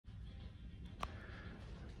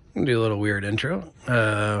I'm gonna do a little weird intro.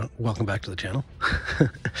 Welcome back to the channel.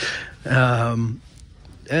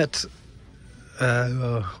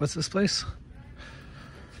 What's this place?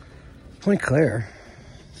 Point Claire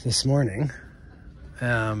this morning.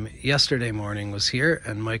 Yesterday morning was here,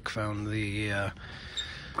 and Mike found the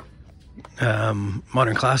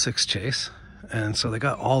Modern Classics chase. And so they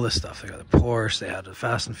got all this stuff. They got the Porsche, they had the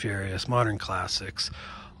Fast and Furious, Modern Classics,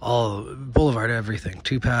 all Boulevard, everything.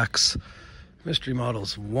 2-packs. Mystery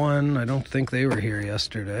Models 1, I don't think they were here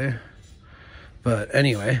yesterday. But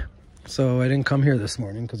anyway, so I didn't come here this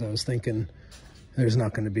morning because I was thinking there's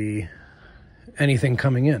not going to be anything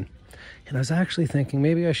coming in. And I was actually thinking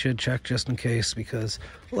maybe I should check just in case, because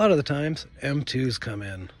a lot of the times M2s come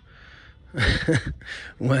in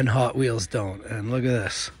when Hot Wheels don't. And look at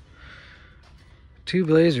this. 2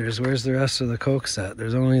 Blazers, where's the rest of the Coke set?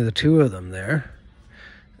 There's only the 2 of them there.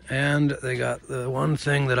 And they got the one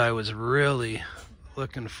thing that I was really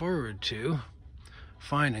looking forward to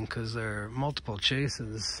finding, because there are multiple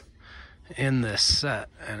chases in this set,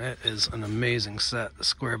 and it is an amazing set, the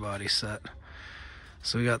square body set.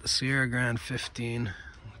 So we got the Sierra Grand 15,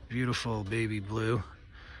 beautiful baby blue.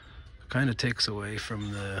 Kind of takes away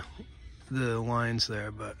from the lines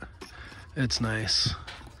there, but it's nice.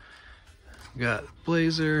 We got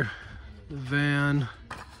Blazer, the van.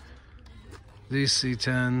 These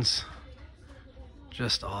C10s,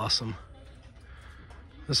 just awesome.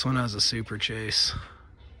 This one has a super chase.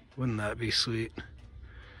 Wouldn't that be sweet?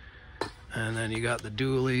 And then you got the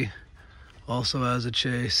dually, also has a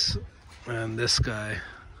chase. And this guy,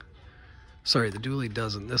 sorry, the dually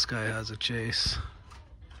doesn't. This guy has a chase.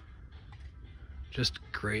 Just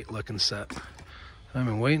great looking set. I've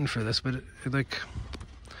been waiting for this, but like,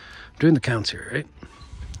 I'm doing the counts here, right?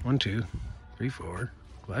 1, 2, 3, 4,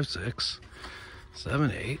 5, 6.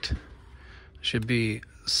 7, 8, should be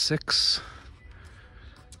 6,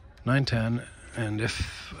 9, 10, and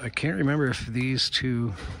if I can't remember if these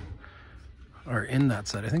 2 are in that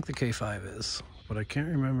set. I think the K5 is, but I can't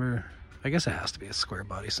remember. I guess it has to be a square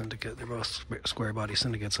body syndicate. They're both square body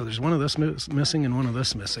syndicates. So there's one of this missing and one of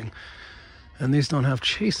this missing, and these don't have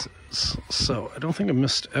chases. So I don't think I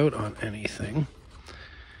missed out on anything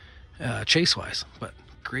chase wise, but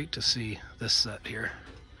great to see this set here.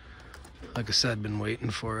 Like I said, been waiting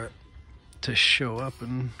for it to show up,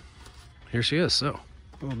 and here she is. So,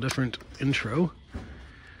 a little different intro.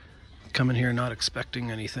 Coming here not expecting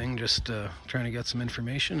anything, just trying to get some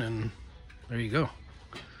information, and there you go.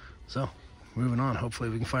 So, moving on. Hopefully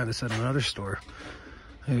we can find this at another store.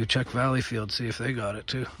 Maybe check Valleyfield, see if they got it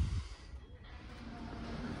too.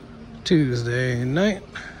 Tuesday night.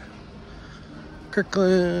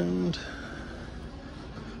 Kirkland.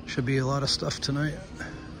 Should be a lot of stuff tonight.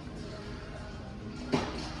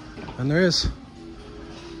 And there is.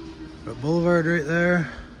 Got Boulevard right there.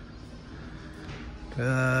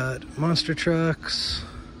 Got monster trucks.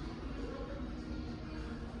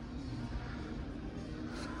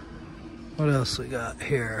 What else we got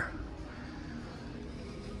here?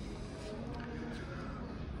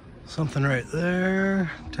 Something right there.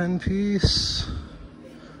 10-piece.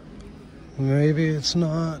 Maybe it's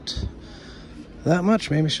not that much.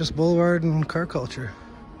 Maybe it's just Boulevard and car culture.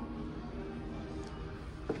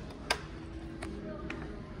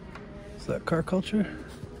 Is that car culture?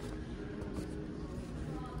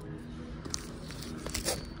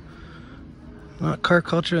 Not car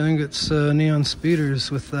culture, I think it's Neon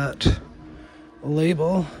Speeders with that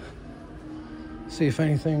label. See if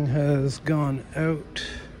anything has gone out.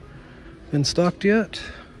 Been stocked yet?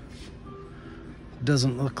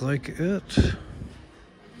 Doesn't look like it.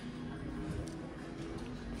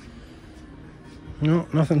 No,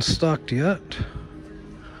 nothing's stocked yet.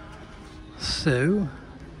 So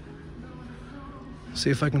see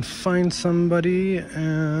if I can find somebody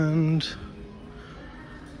and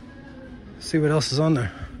see what else is on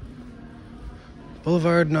there.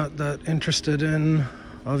 Boulevard, not that interested in,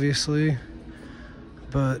 obviously,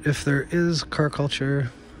 but if there is car culture,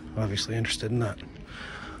 obviously interested in that.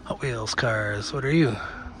 Hot Wheels cars, what are you?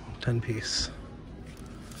 10-piece.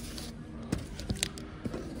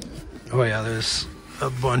 Oh yeah, there's a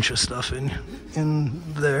bunch of stuff in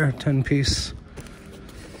there. 10-piece.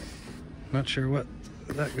 Not sure what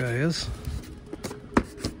that guy is.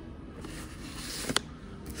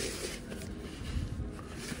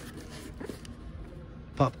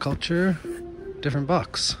 Pop culture, different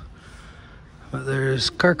box. But there's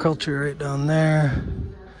car culture right down there.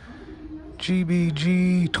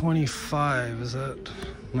 GBG 25, is that?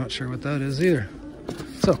 Not sure what that is either.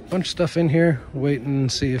 So, a bunch of stuff in here. Wait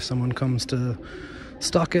and see if someone comes to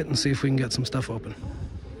stock it and see if we can get some stuff open.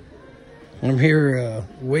 I'm here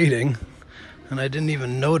waiting, And I didn't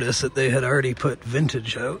even notice that they had already put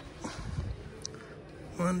vintage out.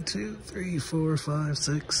 1, 2, 3, 4, 5,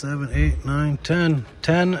 6, 7, 8, 9, 10.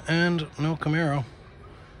 10 and no Camaro.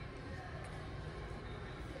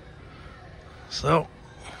 So,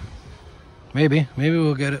 maybe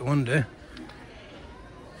we'll get it one day.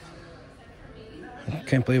 I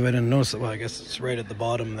can't believe I didn't notice it. Well, I guess it's right at the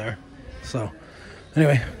bottom there. So,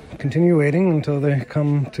 anyway, continue waiting until they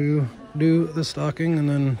come to do the stocking and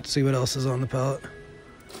then see what else is on the pallet.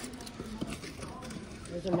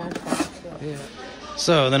 There's a matchbox. Yeah.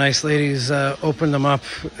 So, the nice ladies opened them up.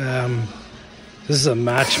 This is a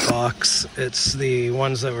Matchbox. It's the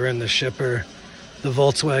ones that were in the shipper. The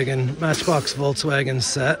Volkswagen, Matchbox Volkswagen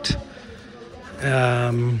set.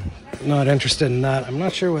 Not interested in that. I'm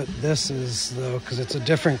not sure what this is though, because it's a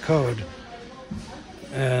different code.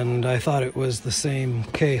 And I thought it was the same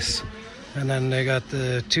case. And then they got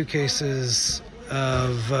the 2 cases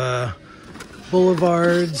of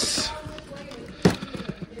Boulevards.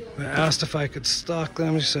 I asked if I could stock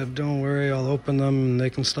them. She said, don't worry, I'll open them and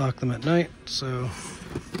they can stock them at night. So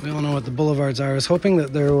we all know what the Boulevards are. I was hoping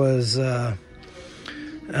that there was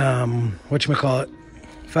whatchamacallit,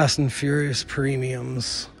 Fast and Furious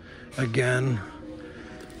premiums again,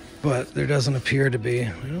 but there doesn't appear to be.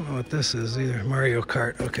 I don't know what this is either. Mario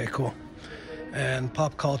Kart. Okay, cool. And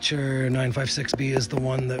Pop Culture 956B is the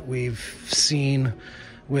one that we've seen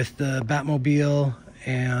with the Batmobile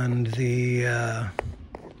and the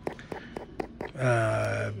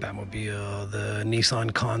the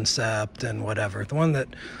Nissan Concept and whatever. The one that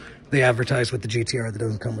they advertise with the GTR that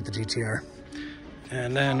doesn't come with the GTR.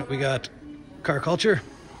 And then we got Car Culture.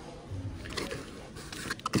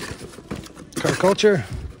 Car Culture.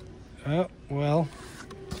 Oh, well.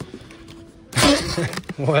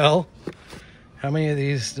 Well, how many of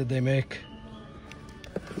these did they make?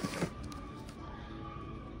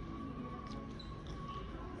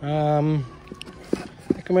 I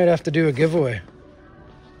think I might have to do a giveaway.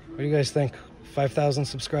 What do you guys think? 5,000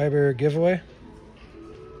 subscriber giveaway?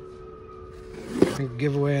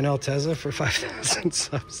 Give away an ALTEZZA for 5,000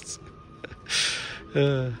 subs.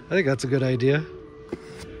 I think that's a good idea.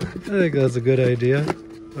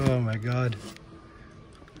 Oh my god.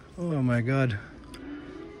 Oh my god.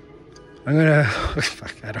 I'm gonna...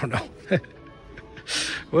 Fuck, I don't know.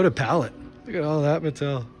 What a palette. Look at all that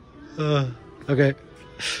Mattel. Okay.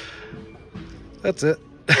 That's it.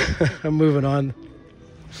 I'm moving on.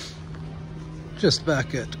 Just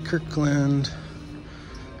back at Kirkland.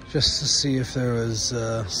 Just to see if there was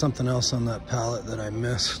something else on that pallet that I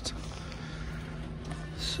missed.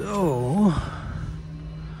 So,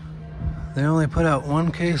 they only put out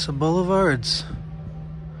 1 case of Boulevards.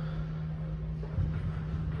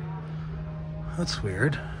 That's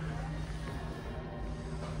weird.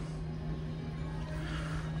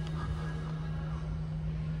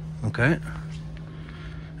 Okay.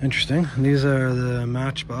 Interesting. These are the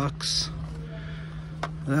Matchbox.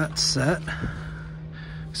 That set.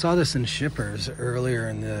 Saw this in shippers earlier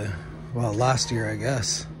in the, well, last year, I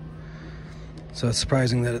guess. So it's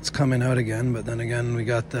surprising that it's coming out again, but then again, we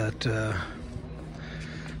got that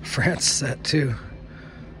France set too.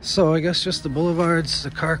 So I guess just the Boulevards,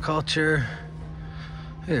 the Car Culture.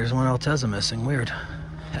 Hey, there's one ALTEZZA missing, weird.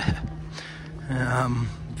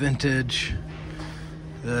 Vintage,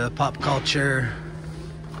 the Pop Culture.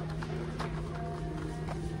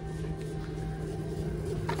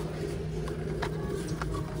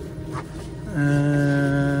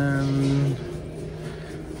 And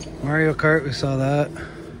Mario Kart, we saw that.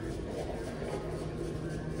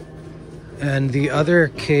 And the other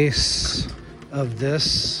case of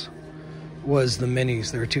this was the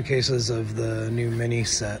minis. There were 2 cases of the new mini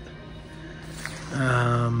set.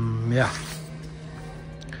 Yeah.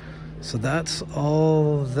 So that's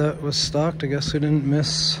all that was stocked. I guess we didn't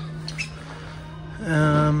miss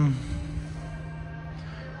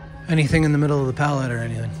anything in the middle of the pallet or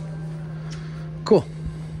anything. Cool.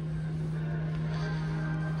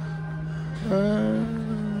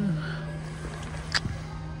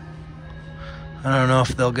 I don't know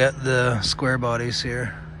if they'll get the square bodies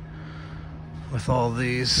here with all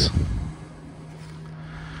these,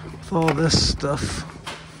 with all this stuff.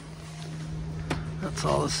 That's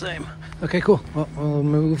all the same. Okay, cool. Well, we'll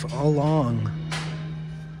move along.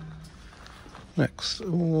 Next,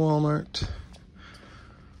 Walmart.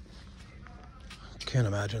 Can't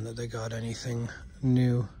imagine that they got anything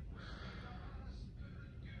new.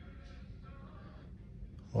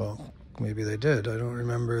 Well, maybe they did. I don't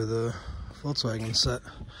remember the Volkswagen set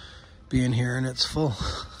being here and it's full.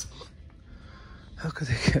 How could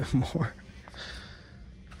they get more?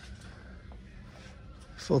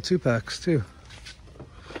 Full 2-packs too.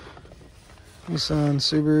 Nissan,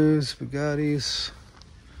 Subarus, Bugattis,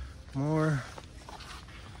 more.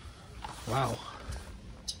 Wow.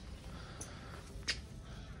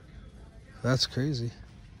 That's crazy.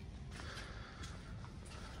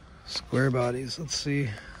 Square bodies. Let's see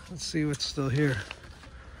what's still here.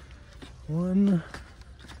 One.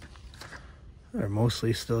 They're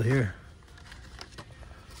mostly still here.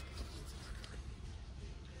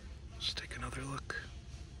 Let's take another look.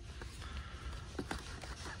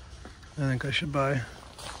 I think I should buy.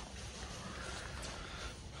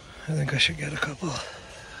 I think I should get a couple.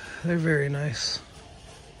 They're very nice.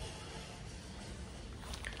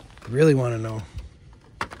 I really want to know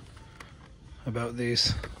about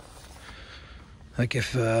these. Like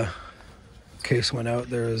if case went out,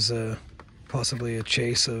 there was possibly a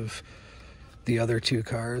chase of the other two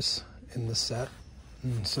cars in the set,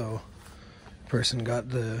 and so the person got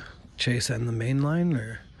the chase and the main line,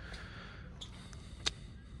 or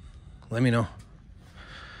let me know.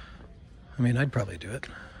 I mean, I'd probably do it.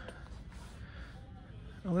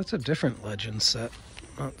 Well, that's a different Legend set.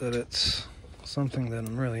 Not that it's something that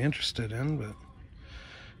I'm really interested in, but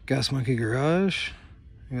Gas Monkey Garage.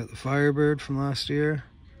 You got the Firebird from last year.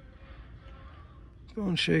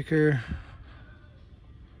 Bone Shaker.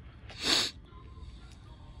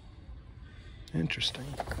 Interesting.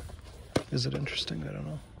 Is it interesting? I don't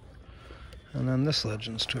know. And then this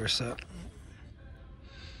Legends Tour set.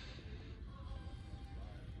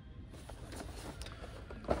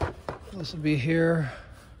 This will be here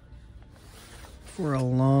for a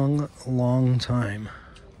long, long time.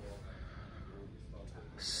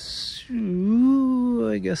 So,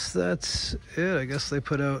 I guess that's it. I guess they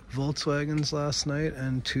put out Volkswagens last night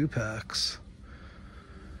and 2-packs.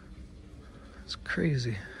 It's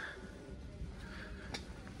crazy.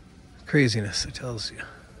 Craziness, it tells you.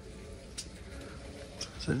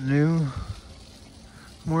 Is it new?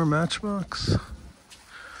 More Matchbox?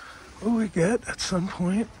 Will we get at some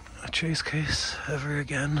point a chase case ever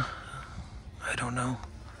again? I don't know.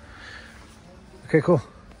 Okay, cool.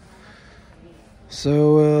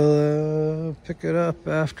 So we'll pick it up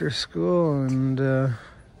after school and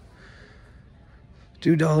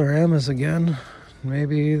do Dollaramas again.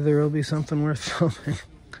 Maybe there will be something worth filming.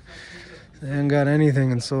 They haven't got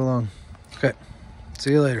anything in so long. Okay,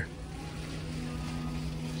 see you later.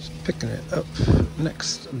 Just picking it up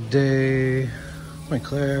next day.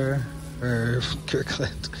 Montclair, or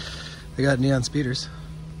Kirkland. They got neon speeders.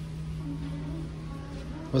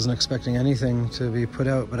 Wasn't expecting anything to be put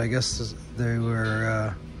out, but I guess they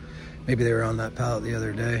were, maybe they were on that pallet the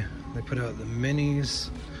other day. They put out the minis.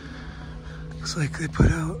 Looks like they put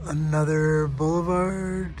out another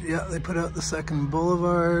Boulevard. Yeah, they put out the second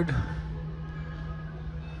Boulevard.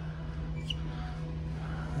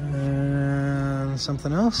 And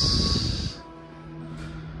something else.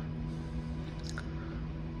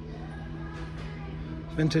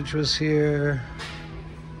 Vintage was here.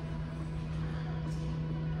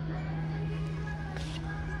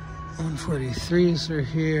 .143s are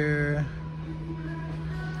here.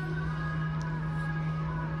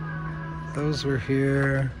 Those were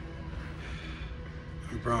here.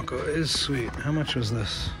 Bronco is sweet. How much was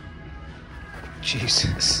this?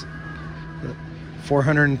 Jesus.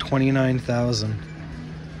 429,000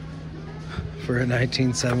 for a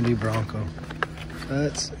 1970 Bronco.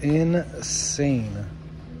 That's insane.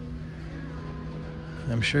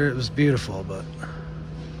 I'm sure it was beautiful, but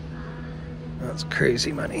that's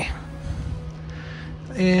crazy money.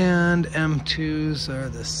 And M2s are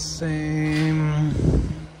the same.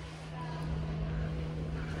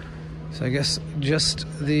 So I guess just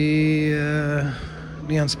the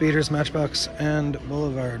Neon Speeders, Matchbox, and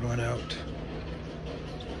Boulevard went out.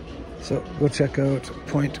 So go check out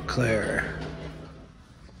Point Claire.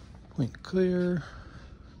 Point Claire.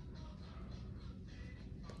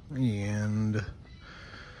 And I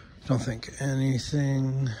don't think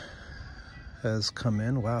anything has come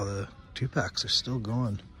in. Wow, the 2-packs are still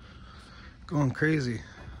going crazy.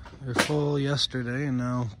 They're full yesterday and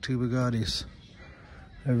now 2 Bugattis.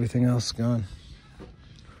 Everything else gone.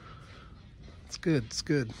 It's good, it's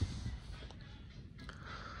good.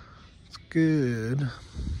 It's good.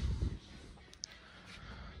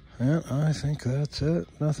 Yeah, I think that's it.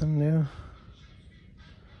 Nothing new.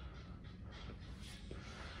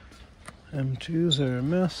 M2s are a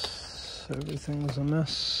mess. Everything's a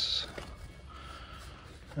mess.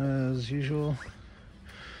 As usual.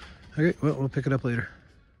 Okay, well, we'll pick it up later.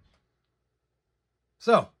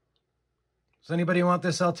 So, does anybody want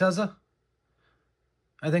this ALTEZZA?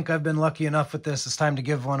 I think I've been lucky enough with this. It's time to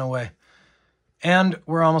give one away. And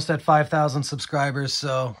we're almost at 5,000 subscribers,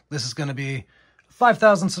 so this is going to be a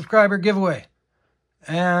 5,000 subscriber giveaway.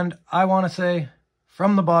 And I want to say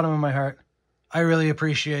from the bottom of my heart, I really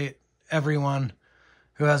appreciate everyone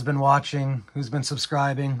who has been watching, who's been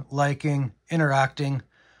subscribing, liking, interacting.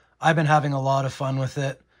 I've been having a lot of fun with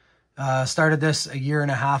it. Started this a year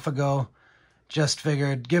and a half ago. Just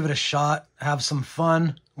figured, give it a shot, have some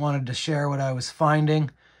fun. Wanted to share what I was finding.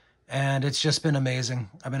 And it's just been amazing.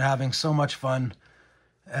 I've been having so much fun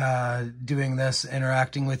doing this,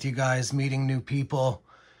 interacting with you guys, meeting new people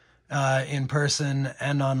in person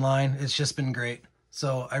and online. It's just been great.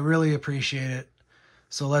 So I really appreciate it.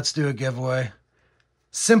 So let's do a giveaway.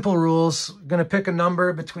 Simple rules. I'm going to pick a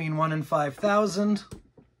number between 1 and 5,000.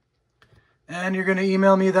 And you're going to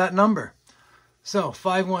email me that number. So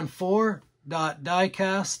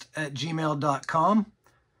 514.diecast@gmail.com.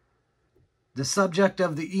 The subject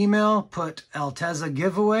of the email, put ALTEZZA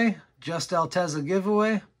giveaway, just ALTEZZA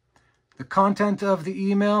giveaway. The content of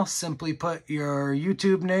the email, simply put your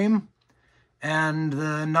YouTube name and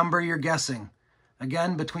the number you're guessing.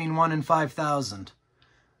 Again, between 1 and 5,000.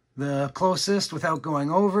 The closest, without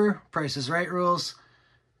going over, Price is Right rules,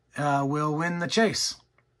 will win the chase.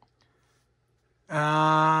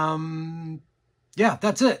 Yeah,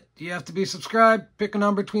 that's it. You have to be subscribed, pick a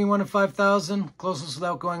number between 1 and 5,000, closest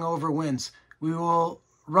without going over wins. We will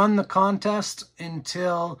run the contest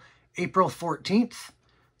until April 14th.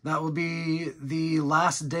 That will be the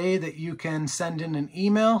last day that you can send in an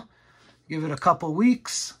email. Give it a couple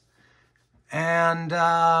weeks. And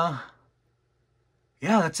yeah,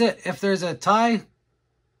 that's it. If there's a tie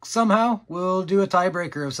somehow, we'll do a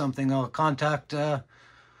tiebreaker of something. I'll contact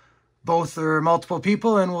both or multiple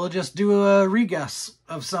people and we'll just do a re-guess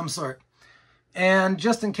of some sort. And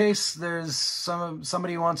just in case there's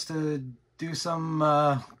somebody who wants to do some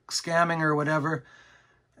scamming or whatever,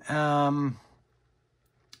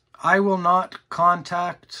 I will not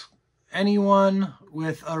contact anyone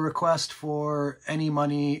with a request for any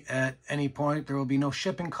money at any point. There will be no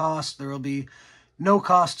shipping cost. There will be no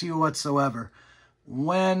cost to you whatsoever.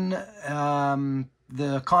 When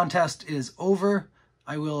the contest is over,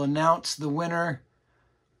 I will announce the winner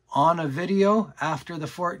on a video after the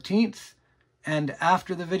 14th. And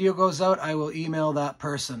after the video goes out, I will email that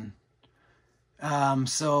person.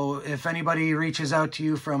 So if anybody reaches out to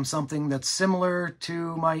you from something that's similar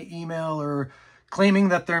to my email or claiming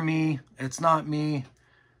that they're me, it's not me.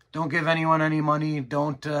 Don't give anyone any money.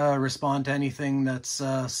 Don't respond to anything that's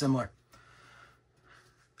similar.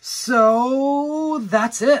 So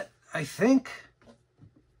that's it. I think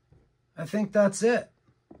that's it.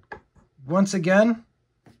 Once again,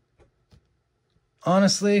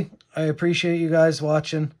 honestly, I appreciate you guys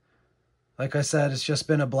watching. Like I said, it's just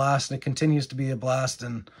been a blast, and it continues to be a blast,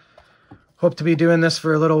 and hope to be doing this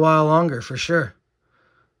for a little while longer, for sure.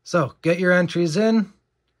 So, get your entries in.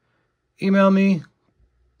 Email me.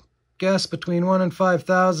 Guess between 1 and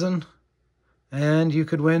 5,000, and you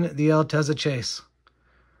could win the ALTEZZA chase.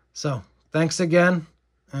 So, thanks again,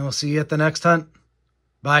 and we'll see you at the next hunt.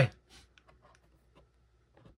 Bye.